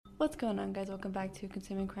What's going on, guys? Welcome back to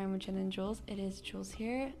Consuming Crime with Jen and Jules. It is Jules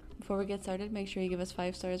here. Before we get started, make sure you give us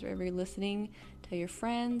 5 stars wherever you're listening. Tell your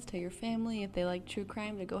friends, tell your family if they like true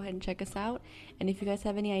crime to go ahead and check us out. And if you guys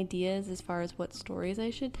have any ideas as far as what stories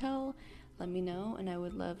I should tell, let me know, and I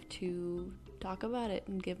would love to talk about it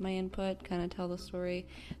and give my input, kind of tell the story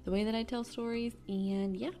the way that I tell stories.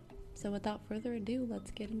 And yeah, so without further ado,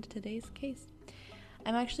 let's get into today's case.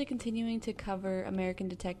 I'm actually continuing to cover American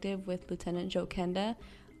Detective with Lieutenant Joe Kenda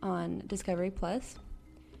on Discovery Plus,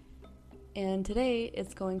 and today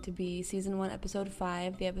it's going to be season 1 episode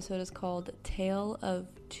 5. The episode is called Tale of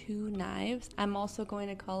Two Knives. I'm also going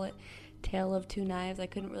to call it Tale of Two Knives. I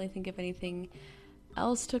couldn't really think of anything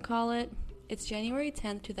else to call it. It's January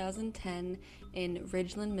 10th, 2010 in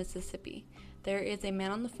Ridgeland, Mississippi. There is a man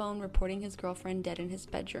on the phone reporting his girlfriend dead in his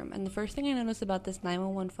bedroom, and the first thing I noticed about this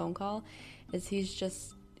 911 phone call is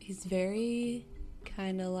he's very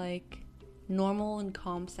kind of like normal and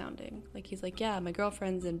calm sounding. Like, he's like, yeah, my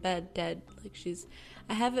girlfriend's in bed dead. Like,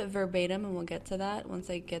 I have it verbatim, and we'll get to that once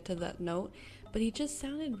I get to that note, but he just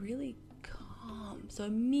sounded really calm. So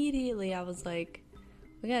immediately I was like,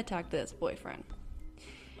 we gotta talk to this boyfriend.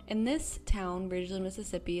 In this town, Ridgeland,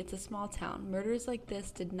 Mississippi, it's a small town. Murders like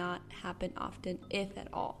this did not happen often, if at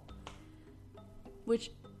all.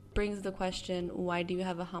 Which brings the question, why do you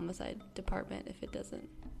have a homicide department if it doesn't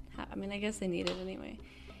I mean, I guess they need it anyway.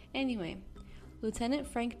 Anyway, Lieutenant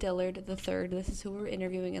Frank Dillard III, this is who we're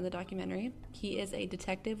interviewing in the documentary. He is a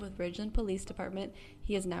detective with Ridgeland Police Department.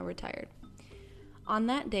 He is now retired. On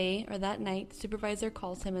that day, or that night, the supervisor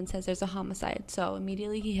calls him and says there's a homicide. So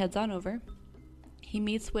immediately he heads on over. He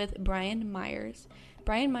meets with Brian Myers.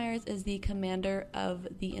 Brian Myers is the commander of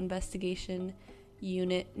the investigative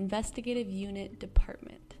unit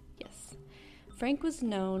department. Yes. Frank was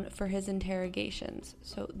known for his interrogations.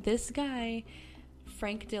 So this guy,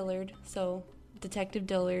 Frank Dillard, so Detective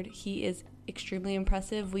Dillard, he is extremely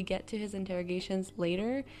impressive. We get to his interrogations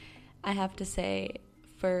later. I have to say,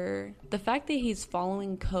 for the fact that he's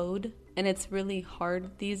following code, and it's really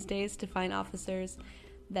hard these days to find officers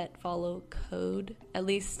that follow code, at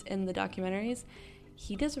least in the documentaries,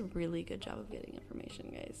 he does a really good job of getting information,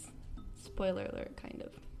 guys. Spoiler alert, kind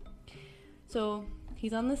of. So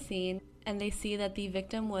he's on the scene, and they see that the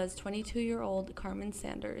victim was 22-year-old Carmen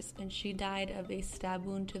Sanders, and she died of a stab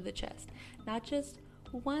wound to the chest. Not just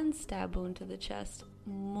one stab wound to the chest,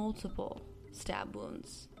 multiple stab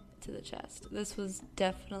wounds to the chest. This was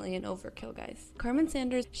definitely an overkill, guys. Carmen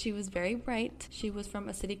Sanders, she was very bright. She was from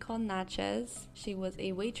a city called Natchez. She was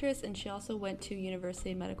a waitress, and she also went to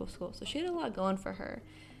University Medical School, so she had a lot going for her.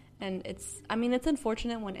 And it's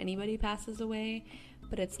unfortunate when anybody passes away,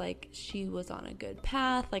 but it's like she was on a good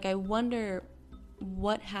path. Like, I wonder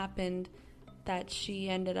what happened that she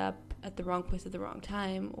ended up at the wrong place at the wrong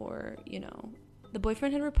time, or, The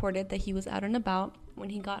boyfriend had reported that he was out and about. When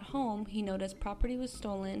he got home, he noticed property was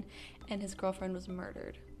stolen and his girlfriend was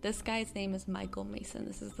murdered. This guy's name is Michael Mason.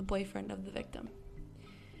 This is the boyfriend of the victim.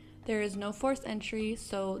 There is no forced entry,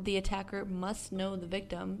 so the attacker must know the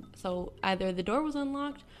victim. So either the door was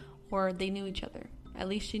unlocked or they knew each other. At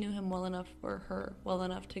least she knew him well enough, or her well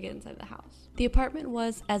enough, to get inside the house. The apartment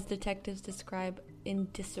was, as detectives describe, in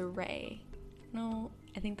disarray. No,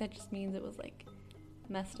 I think that just means it was like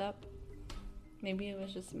messed up. Maybe it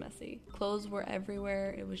was just messy. Clothes were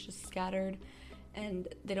everywhere. It was just scattered. And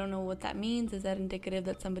they don't know what that means. Is that indicative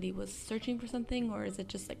that somebody was searching for something, or is it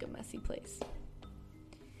just like a messy place?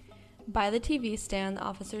 By the TV stand, the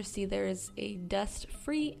officers see there is a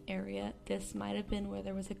dust-free area. This might have been where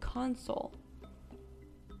there was a console.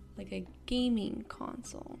 Like a gaming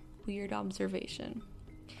console. Weird observation.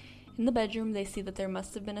 In the bedroom, they see that there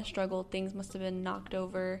must have been a struggle. Things must have been knocked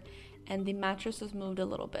over, and the mattress was moved a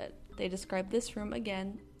little bit. They describe this room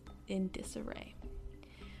again in disarray.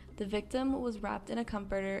 The victim was wrapped in a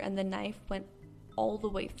comforter, and the knife went all the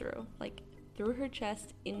way through her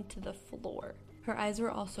chest into the floor. Her eyes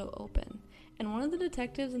were also open. And one of the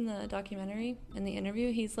detectives in the documentary, in the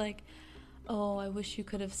interview, he's like, oh, I wish you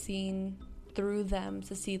could have seen through them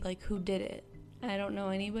to see who did it. I don't know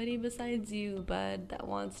anybody besides you, bud, that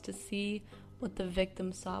wants to see what the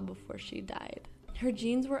victim saw before she died. Her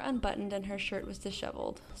jeans were unbuttoned and her shirt was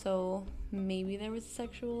disheveled, so maybe there was a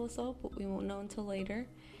sexual assault, but we won't know until later.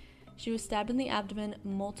 She was stabbed in the abdomen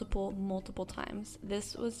multiple times.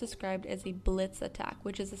 This was described as a blitz attack,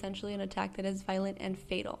 which is essentially an attack that is violent and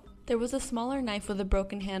fatal. There was a smaller knife with a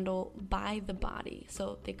broken handle by the body,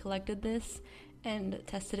 so they collected this and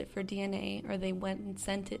tested it for DNA, or they went and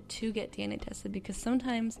sent it to get DNA tested, because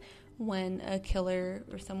sometimes when a killer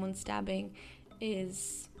or someone stabbing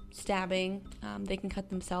is stabbing, they can cut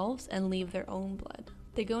themselves and leave their own blood.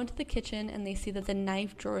 They go into the kitchen and they see that the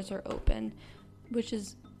knife drawers are open, which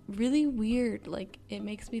is really weird. Like, it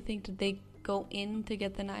makes me think, did they go in to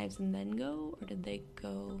get the knives and then go, or did they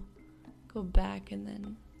go back and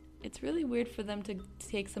then... It's really weird for them to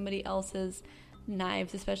take somebody else's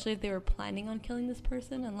knives, especially if they were planning on killing this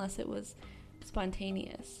person, unless it was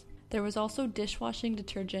spontaneous. There was also dishwashing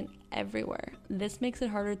detergent everywhere. This makes it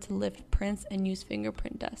harder to lift prints and use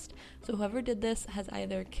fingerprint dust. So whoever did this has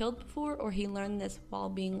either killed before or he learned this while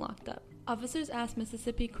being locked up. Officers asked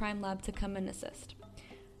Mississippi Crime Lab to come and assist.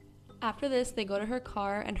 After this, they go to her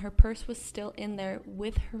car and her purse was still in there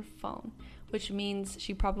with her phone, which means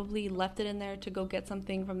she probably left it in there to go get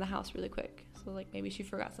something from the house really quick. So like maybe she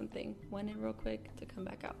forgot something, went in real quick to come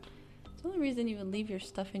back out. It's the only reason you would leave your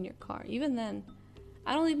stuff in your car. Even then,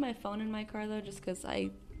 I don't leave my phone in my car though, just because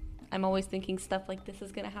I'm always thinking stuff like this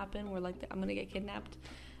is going to happen, where like I'm going to get kidnapped.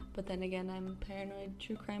 But then again, I'm a paranoid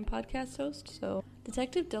true crime podcast host, so...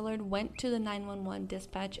 Detective Dillard went to the 911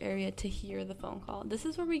 dispatch area to hear the phone call. This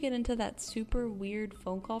is where we get into that super weird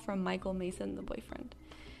phone call from Michael Mason, the boyfriend.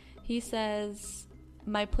 He says,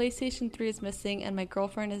 "My PlayStation 3 is missing and my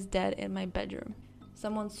girlfriend is dead in my bedroom.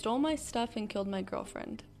 Someone stole my stuff and killed my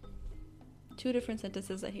girlfriend." 2 different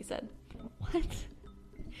sentences that he said. What?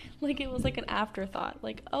 Like it was like an afterthought.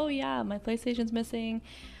 Like, oh yeah, my PlayStation's missing.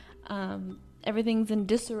 Everything's in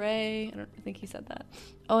disarray. I think he said that.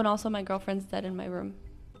 Oh, and also my girlfriend's dead in my room.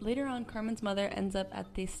 Later on, Carmen's mother ends up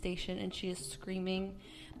at the station and she is screaming,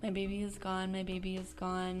 "My baby is gone, my baby is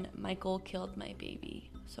gone. Michael killed my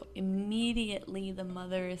baby." So immediately the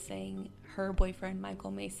mother is saying her boyfriend,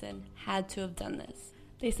 Michael Mason, had to have done this.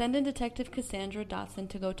 They send in Detective Cassandra Dotson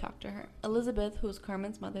to go talk to her. Elizabeth, who is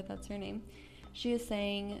Carmen's mother, that's her name, she is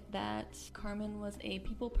saying that Carmen was a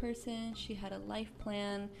people person, she had a life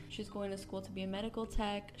plan, she's going to school to be a medical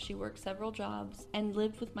tech, she worked several jobs, and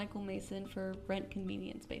lived with Michael Mason for rent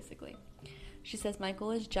convenience, basically. She says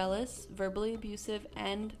Michael is jealous, verbally abusive,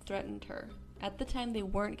 and threatened her. At the time, they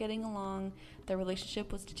weren't getting along, their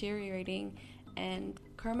relationship was deteriorating, and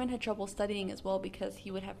Carmen had trouble studying as well because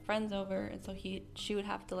he would have friends over, and so she would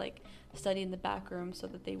have to like study in the back room so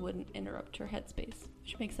that they wouldn't interrupt her headspace,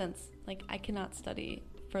 which makes sense. Like, I cannot study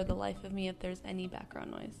for the life of me if there's any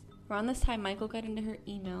background noise. Around this time, Michael got into her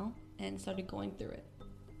email and started going through it.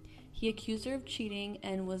 He accused her of cheating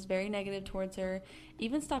and was very negative towards her,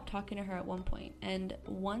 even stopped talking to her at one point, and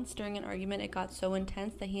once during an argument it got so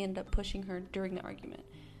intense that he ended up pushing her during the argument.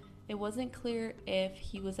 It wasn't clear if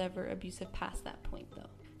he was ever abusive past that point though.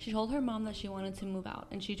 She told her mom that she wanted to move out,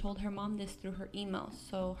 and she told her mom this through her email,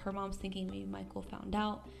 so her mom's thinking maybe Michael found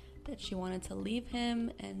out that she wanted to leave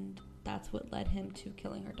him, and that's what led him to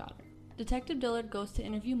killing her daughter. Detective Dillard goes to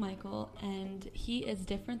interview Michael, and he is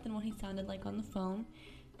different than what he sounded like on the phone.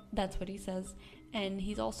 That's what he says, and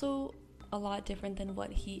he's also a lot different than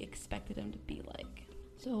what he expected him to be like.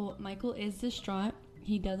 So Michael is distraught,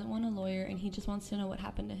 he doesn't want a lawyer, and he just wants to know what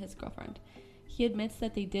happened to his girlfriend. He admits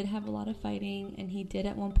that they did have a lot of fighting, and he did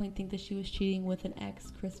at one point think that she was cheating with an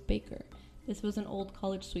ex, Chris Baker. This was an old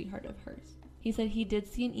college sweetheart of hers. He said he did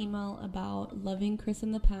see an email about loving Chris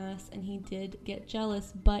in the past, and he did get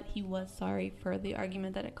jealous, but he was sorry for the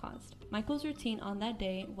argument that it caused. Michael's routine on that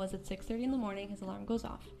day was at 6:30 in the morning, his alarm goes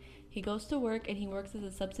off. He goes to work, and he works as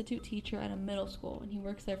a substitute teacher at a middle school, and he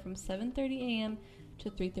works there from 7:30 a.m. to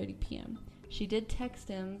 3:30 p.m. She did text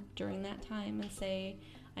him during that time and say,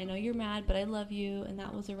 "I know you're mad, but I love you," and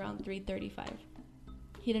that was around 3:35.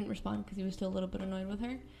 He didn't respond because he was still a little bit annoyed with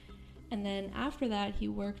her. And then after that, he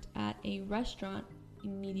worked at a restaurant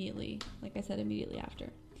immediately, like I said, immediately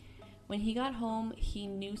after. When he got home, he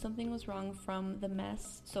knew something was wrong from the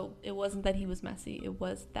mess. So it wasn't that he was messy, it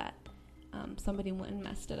was that somebody went and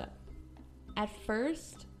messed it up. At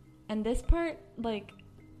first, and this part, like,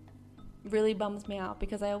 really bums me out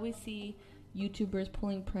because I always see YouTubers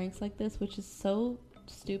pulling pranks like this, which is so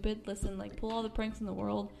stupid. Listen, like, pull all the pranks in the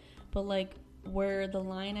world, but like, where the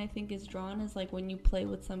line I think is drawn is like when you play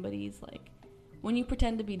with somebody's, like, when you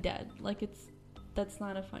pretend to be dead. Like, that's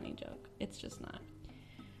not a funny joke. It's just not.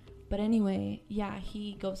 But anyway, yeah,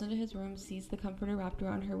 he goes into his room, sees the comforter wrapped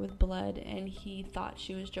around her with blood, and he thought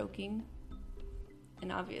she was joking.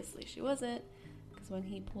 And obviously she wasn't, because when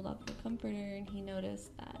he pulled out the comforter and he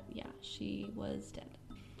noticed that, yeah, she was dead.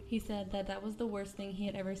 He said that that was the worst thing he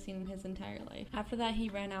had ever seen in his entire life. After that, he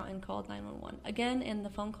ran out and called 911. Again, in the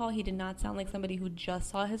phone call, he did not sound like somebody who just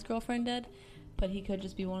saw his girlfriend dead, but he could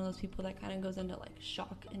just be one of those people that kind of goes into, like,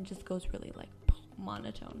 shock and just goes really, like,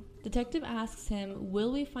 monotone. Detective asks him,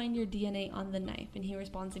 "Will we find your DNA on the knife?" And he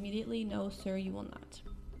responds immediately, "No, sir, you will not."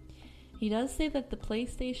 He does say that the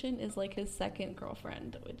PlayStation is like his second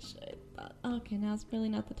girlfriend, which okay, now it's really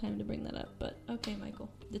not the time to bring that up, but okay, Michael.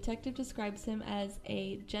 Detective describes him as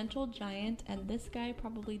a gentle giant, and this guy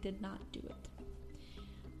probably did not do it.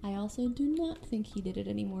 I also do not think he did it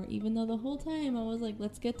anymore, even though the whole time I was like,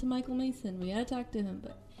 let's get to Michael Mason. We gotta talk to him,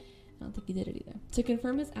 but I don't think he did it either. To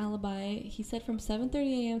confirm his alibi, he said from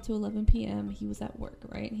 7:30 a.m. to 11 p.m. he was at work,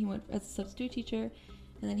 right? He went as a substitute teacher,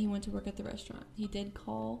 and then he went to work at the restaurant.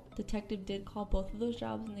 Detective did call both of those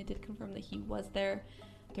jobs, and they did confirm that he was there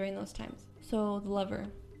during those times. So the lover,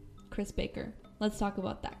 Chris Baker, let's talk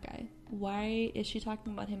about that guy. Why is she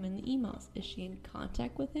talking about him in the emails? Is she in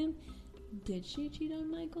contact with him? Did she cheat on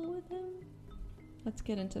Michael with him? Let's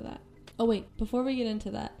get into that. Oh wait, before we get into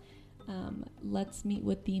that, let's meet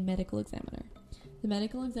with the medical examiner. The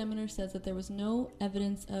medical examiner says that there was no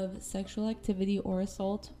evidence of sexual activity or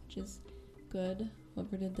assault, which is good.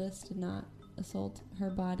 Whoever did this did not assault her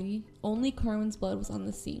body. Only Carmen's blood was on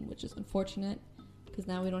the scene, which is unfortunate because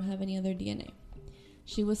now we don't have any other DNA.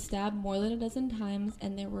 She was stabbed more than a dozen times,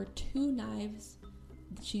 and there were 2 knives.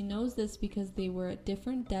 She knows this because they were at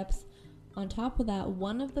different depths. On top of that,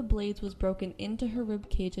 one of the blades was broken into her rib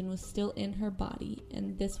cage and was still in her body,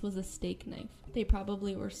 and this was a steak knife. They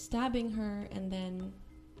probably were stabbing her, and then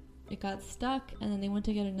it got stuck, and then they went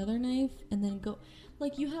to get another knife, and then go...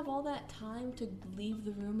 Like, you have all that time to leave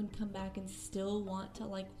the room and come back and still want to,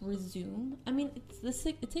 like, resume. I mean,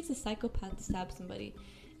 it takes a psychopath to stab somebody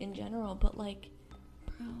in general, but, like,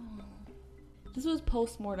 bro... This was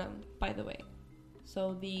post-mortem, by the way.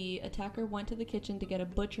 So the attacker went to the kitchen to get a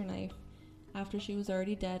butcher knife after she was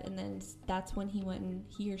already dead, and then that's when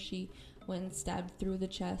he or she went and stabbed through the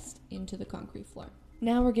chest into the concrete floor.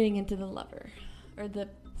 Now we're getting into the lover, or the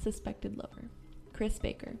suspected lover, Chris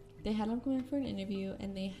Baker. They had him come in for an interview,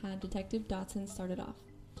 and they had Detective Dotson start it off.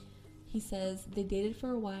 He says they dated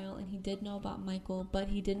for a while, and he did know about Michael, but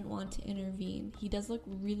he didn't want to intervene. He does look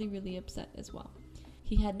really, really upset as well.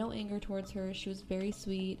 He had no anger towards her. She was very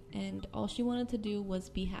sweet, and all she wanted to do was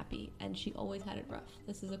be happy, and she always had it rough.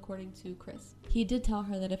 This is according to Chris. He did tell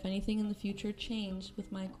her that if anything in the future changed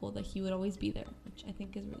with Michael, that he would always be there, which I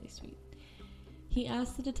think is really sweet. He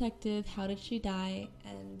asked the detective, how did she die?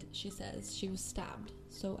 And she says she was stabbed.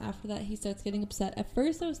 So after that, he starts getting upset. At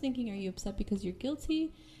first, I was thinking, are you upset because you're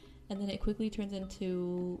guilty? And then it quickly turns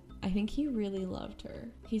into, I think he really loved her.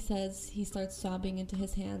 He says he starts sobbing into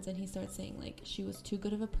his hands, and he starts saying, like, she was too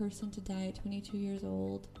good of a person to die at 22 years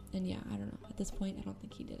old. And yeah, I don't know. At this point, I don't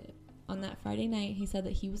think he did it. On that Friday night, he said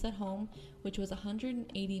that he was at home, which was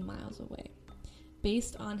 180 miles away.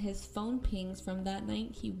 Based on his phone pings from that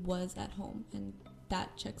night, he was at home. And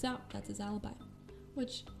that checks out. That's his alibi.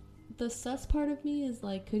 Which, the sus part of me is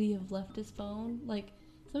like, could he have left his phone? Like,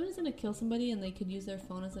 somebody's gonna kill somebody and they could use their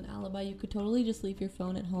phone as an alibi. You could totally just leave your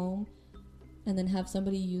phone at home and then have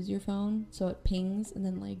somebody use your phone so it pings and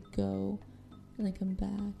then like go and then come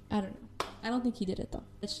back. I don't know. I don't think he did it though.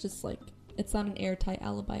 It's just like, it's not an airtight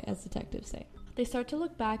alibi, as detectives say. They start to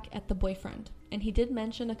look back at the boyfriend, and he did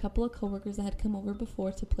mention a couple of coworkers that had come over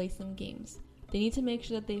before to play some games. They need to make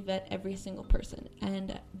sure that they vet every single person,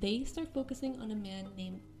 and they start focusing on a man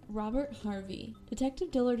named Robert Harvey.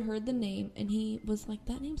 Detective Dillard heard the name, and he was like,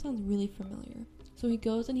 that name sounds really familiar. So he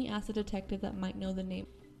goes and he asks a detective that might know the name.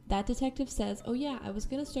 That detective says, oh yeah, I was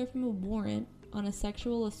going to serve him a warrant on a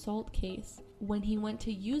sexual assault case. When he went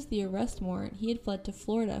to use the arrest warrant, he had fled to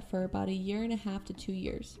Florida for about 1.5 to 2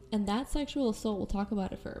 years. And that sexual assault, we'll talk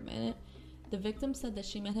about it for a minute. The victim said that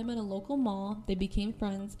she met him at a local mall, they became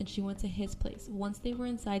friends, and she went to his place. Once they were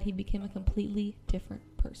inside, he became a completely different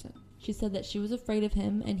person. She said that she was afraid of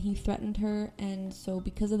him, and he threatened her, and so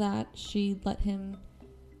because of that, she let him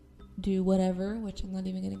do whatever, which I'm not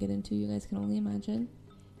even going to get into, you guys can only imagine.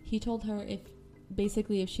 He told her if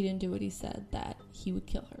she didn't do what he said, that he would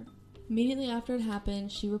kill her. Immediately after it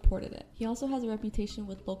happened, she reported it. He also has a reputation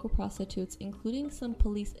with local prostitutes, including some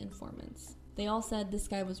police informants. They all said this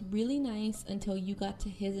guy was really nice until you got to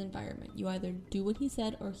his environment. You either do what he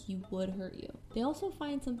said or he would hurt you. They also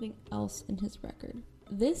find something else in his record.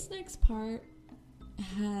 This next part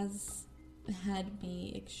has had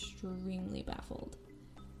me extremely baffled.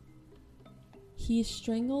 He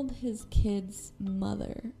strangled his kid's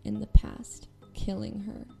mother in the past, killing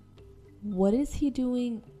her. What is he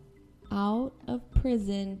doing out of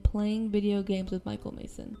prison playing video games with Michael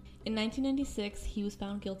Mason? In 1996, he was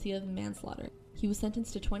found guilty of manslaughter. He was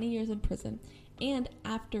sentenced to 20 years in prison, and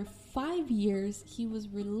after 5 years, he was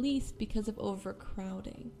released because of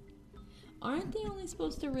overcrowding. Aren't they only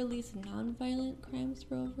supposed to release non-violent crimes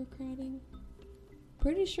for overcrowding?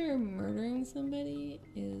 Pretty sure murdering somebody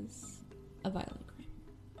is a violent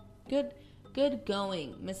crime. Good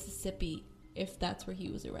going, Mississippi, if that's where he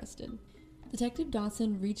was arrested. Detective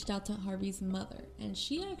Dawson reached out to Harvey's mother, and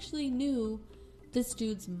she actually knew this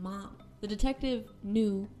dude's mom. The detective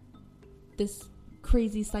knew this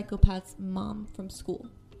crazy psychopath's mom from school.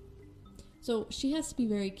 So she has to be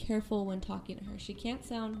very careful when talking to her. She can't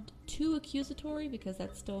sound too accusatory because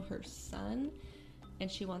that's still her son,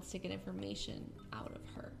 and she wants to get information out of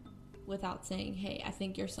her without saying, hey, I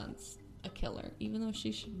think your son's a killer, even though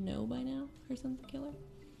she should know by now her son's a killer.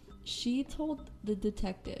 She told the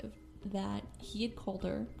detective that he had called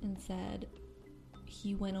her and said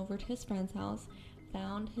he went over to his friend's house,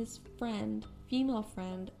 found his friend, female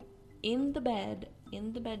friend, in the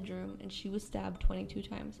bedroom, and she was stabbed 22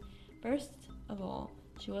 times. First of all,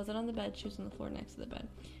 she wasn't on the bed, she was on the floor next to the bed.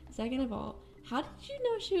 Second of all, how did you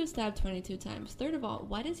know she was stabbed 22 times? Third of all,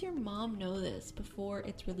 why does your mom know this before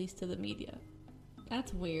it's released to the media?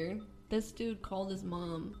 That's weird. This dude called his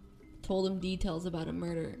mom, told him details about a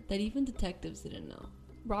murder that even detectives didn't know.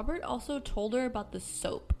 Robert also told her about the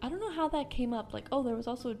soap. I don't know how that came up. Like, oh, there was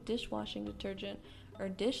also dishwashing detergent or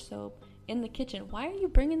dish soap in the kitchen. Why are you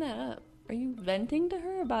bringing that up? Are you venting to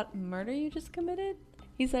her about murder you just committed?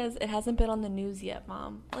 He says, it hasn't been on the news yet,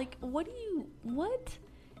 Mom. Like, what?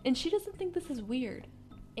 And she doesn't think this is weird.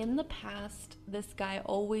 In the past, this guy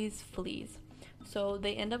always flees. So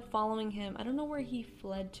they end up following him. I don't know where he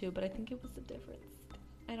fled to, but I think it was the difference.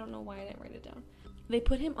 I don't know why I didn't write it down. They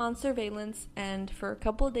put him on surveillance, and for a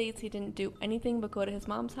couple of days, he didn't do anything but go to his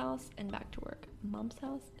mom's house and back to work. Mom's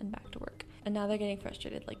house and back to work. And now they're getting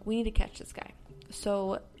frustrated. Like, we need to catch this guy.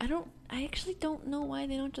 So I actually don't know why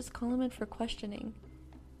they don't just call him in for questioning.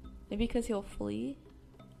 Maybe because he'll flee?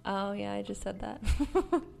 Oh, yeah, I just said that.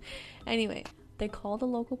 Anyway, they call the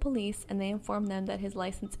local police, and they inform them that his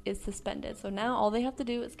license is suspended. So now all they have to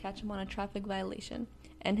do is catch him on a traffic violation,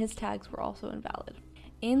 and his tags were also invalid.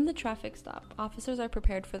 In the traffic stop, officers are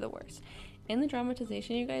prepared for the worst. In the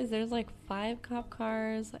dramatization, you guys, there's like 5 cop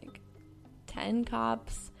cars, like 10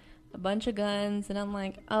 cops, a bunch of guns, and I'm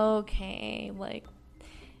like, okay, like,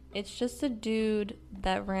 it's just a dude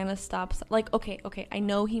that ran a stop sign. Like, okay, I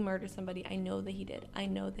know he murdered somebody. I know that he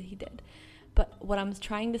did. But what I'm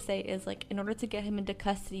trying to say is, like, in order to get him into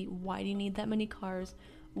custody, why do you need that many cars?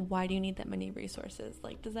 Why do you need that many resources?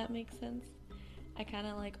 Like, does that make sense? I kind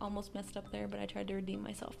of, like, almost messed up there, but I tried to redeem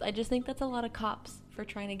myself. I just think that's a lot of cops for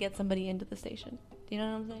trying to get somebody into the station. Do you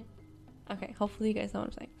know what I'm saying? Okay, hopefully you guys know what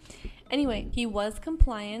I'm saying. Anyway, he was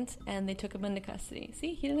compliant, and they took him into custody.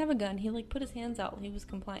 See, he didn't have a gun. He, like, put his hands out. He was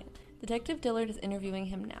compliant. Detective Dillard is interviewing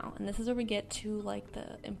him now, and this is where we get to, like,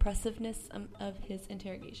 the impressiveness of his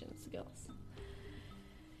interrogation skills.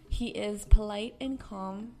 He is polite and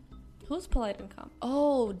calm. Who's polite and calm?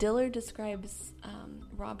 Oh, Dillard describes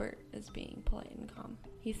Robert as being polite and calm.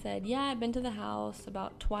 He said, yeah, I've been to the house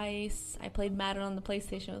about twice. I played Madden on the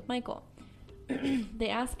PlayStation with Michael. They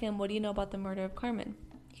ask him, what do you know about the murder of Carmen?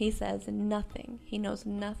 He says nothing. He knows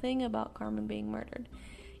nothing about Carmen being murdered.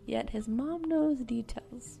 Yet his mom knows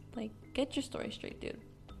details. Like, get your story straight, dude.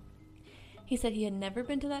 He said he had never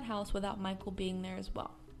been to that house without Michael being there as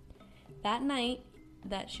well. That night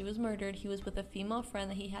that she was murdered, he was with a female friend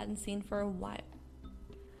that he hadn't seen for a while.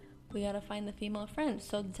 We gotta find the female friend.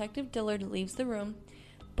 So Detective Dillard leaves the room,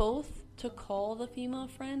 both to call the female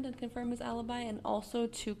friend and confirm his alibi, and also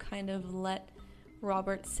to kind of let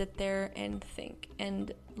Robert sit there and think.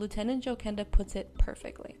 And Lieutenant Joe Kenda puts it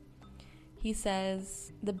perfectly. He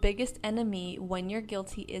says, the biggest enemy when you're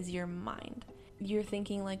guilty is your mind. You're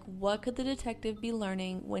thinking, like, what could the detective be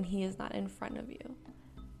learning when he is not in front of you?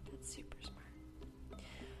 That's super smart.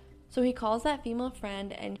 So he calls that female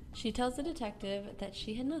friend, and she tells the detective that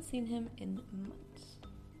she had not seen him in months.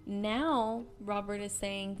 Now, Robert is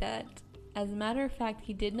saying that, as a matter of fact,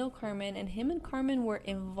 he did know Carmen, and him and Carmen were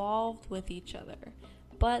involved with each other,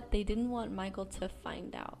 but they didn't want Michael to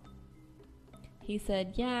find out. He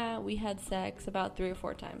said, yeah, we had sex about 3 or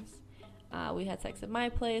 4 times. We had sex at my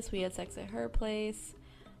place, we had sex at her place.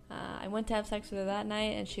 I went to have sex with her that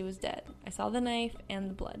night, and she was dead. I saw the knife and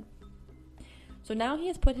the blood. So now he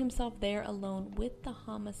has put himself there alone with the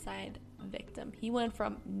homicide victim. He went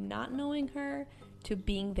from not knowing her to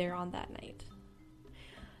being there on that night.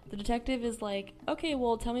 The detective is like, okay,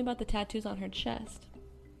 well, tell me about the tattoos on her chest.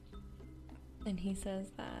 And he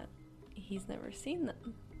says that he's never seen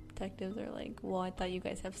them. Detectives are like, well, I thought you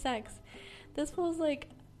guys have sex. This was like,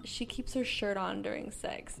 she keeps her shirt on during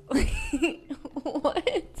sex.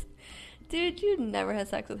 What? Dude, you never had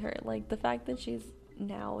sex with her. Like, the fact that she's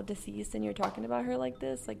now deceased and you're talking about her like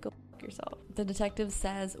this, like, go fuck yourself. The detective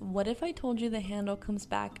says, what if I told you the handle comes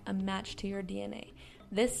back a match to your DNA?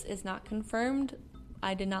 This is not confirmed.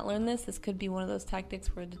 I did not learn this. This could be one of those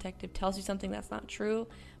tactics where a detective tells you something that's not true,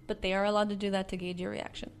 but they are allowed to do that to gauge your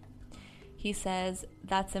reaction. he says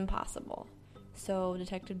that's impossible. So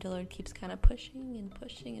Detective Dillard keeps kind of pushing and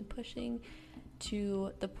pushing and pushing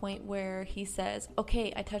to the point where he says,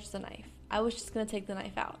 okay, I touched the knife. I was just going to take the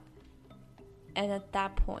knife out. And at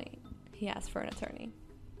that point, he asks for an attorney.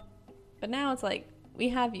 But now it's like, we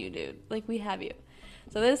have you, dude. Like, we have you.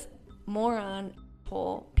 So this moron,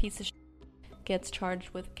 whole piece of shit, gets charged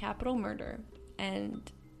with capital murder.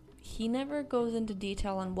 And he never goes into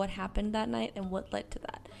detail on what happened that night and what led to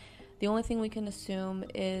that. The only thing we can assume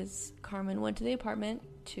is Carmen went to the apartment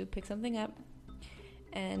to pick something up.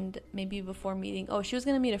 And maybe before meeting, she was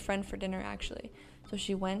going to meet a friend for dinner, actually. So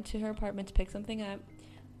she went to her apartment to pick something up,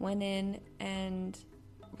 went in, and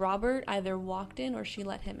Robert either walked in or she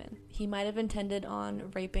let him in. He might have intended on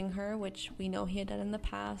raping her, which we know he had done in the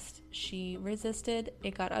past. She resisted.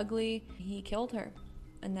 It got ugly. He killed her.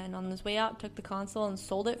 And then on his way out, took the console and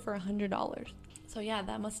sold it for $100. So yeah,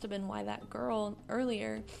 that must have been why that girl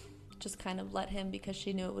earlier just kind of let him, because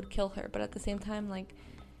she knew it would kill her. But at the same time, like,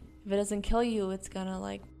 if it doesn't kill you, it's gonna,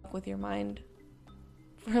 like, fuck with your mind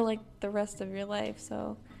for, like, the rest of your life.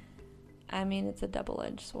 So, I mean, it's a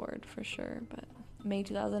double-edged sword for sure. But May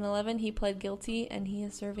 2011, he pled guilty, and he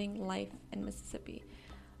is serving life in Mississippi.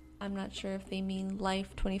 I'm not sure if they mean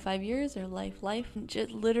life 25 years or life.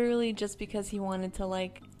 Literally just because he wanted to,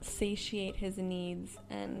 like, satiate his needs,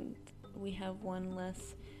 and we have one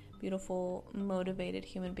less beautiful, motivated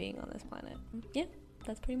human being on this planet. Yeah,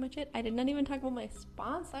 that's pretty much it. I did not even talk about my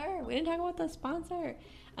sponsor. We didn't talk about the sponsor.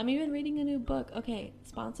 I'm even reading a new book. Okay,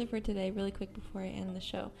 sponsor for today, really quick before I end the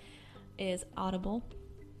show, is Audible.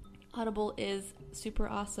 Audible is super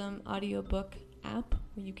awesome audiobook app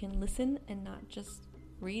where you can listen and not just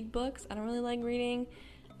read books. I don't really like reading.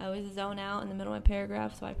 I always zone out in the middle of my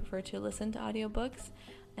paragraph, so I prefer to listen to audiobooks.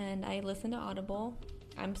 And I listen to Audible.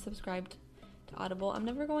 I'm subscribed to Audible. I'm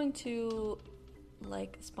never going to,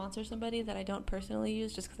 like, sponsor somebody that I don't personally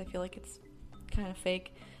use, just because I feel like it's kind of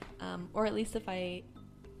fake. Or at least if I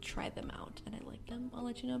try them out and I like them, I'll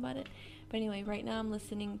let you know about it. But anyway, right now I'm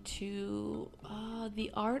listening to The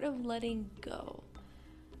Art of Letting Go.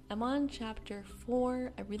 I'm on chapter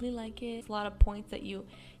 4. I really like it. It's a lot of points that you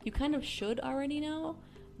kind of should already know,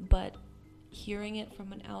 but hearing it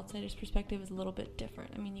from an outsider's perspective is a little bit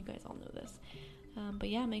different. I mean, you guys all know this. But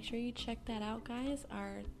yeah, make sure you check that out, guys.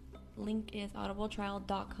 Our link is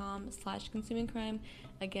audibletrial.com/consumingcrime.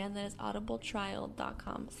 Again, that is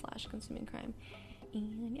audibletrial.com/consumingcrime.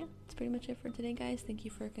 And yeah, that's pretty much it for today, guys. Thank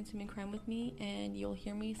you for consuming crime with me, and you'll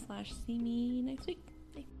hear me/see me next week.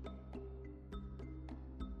 Bye.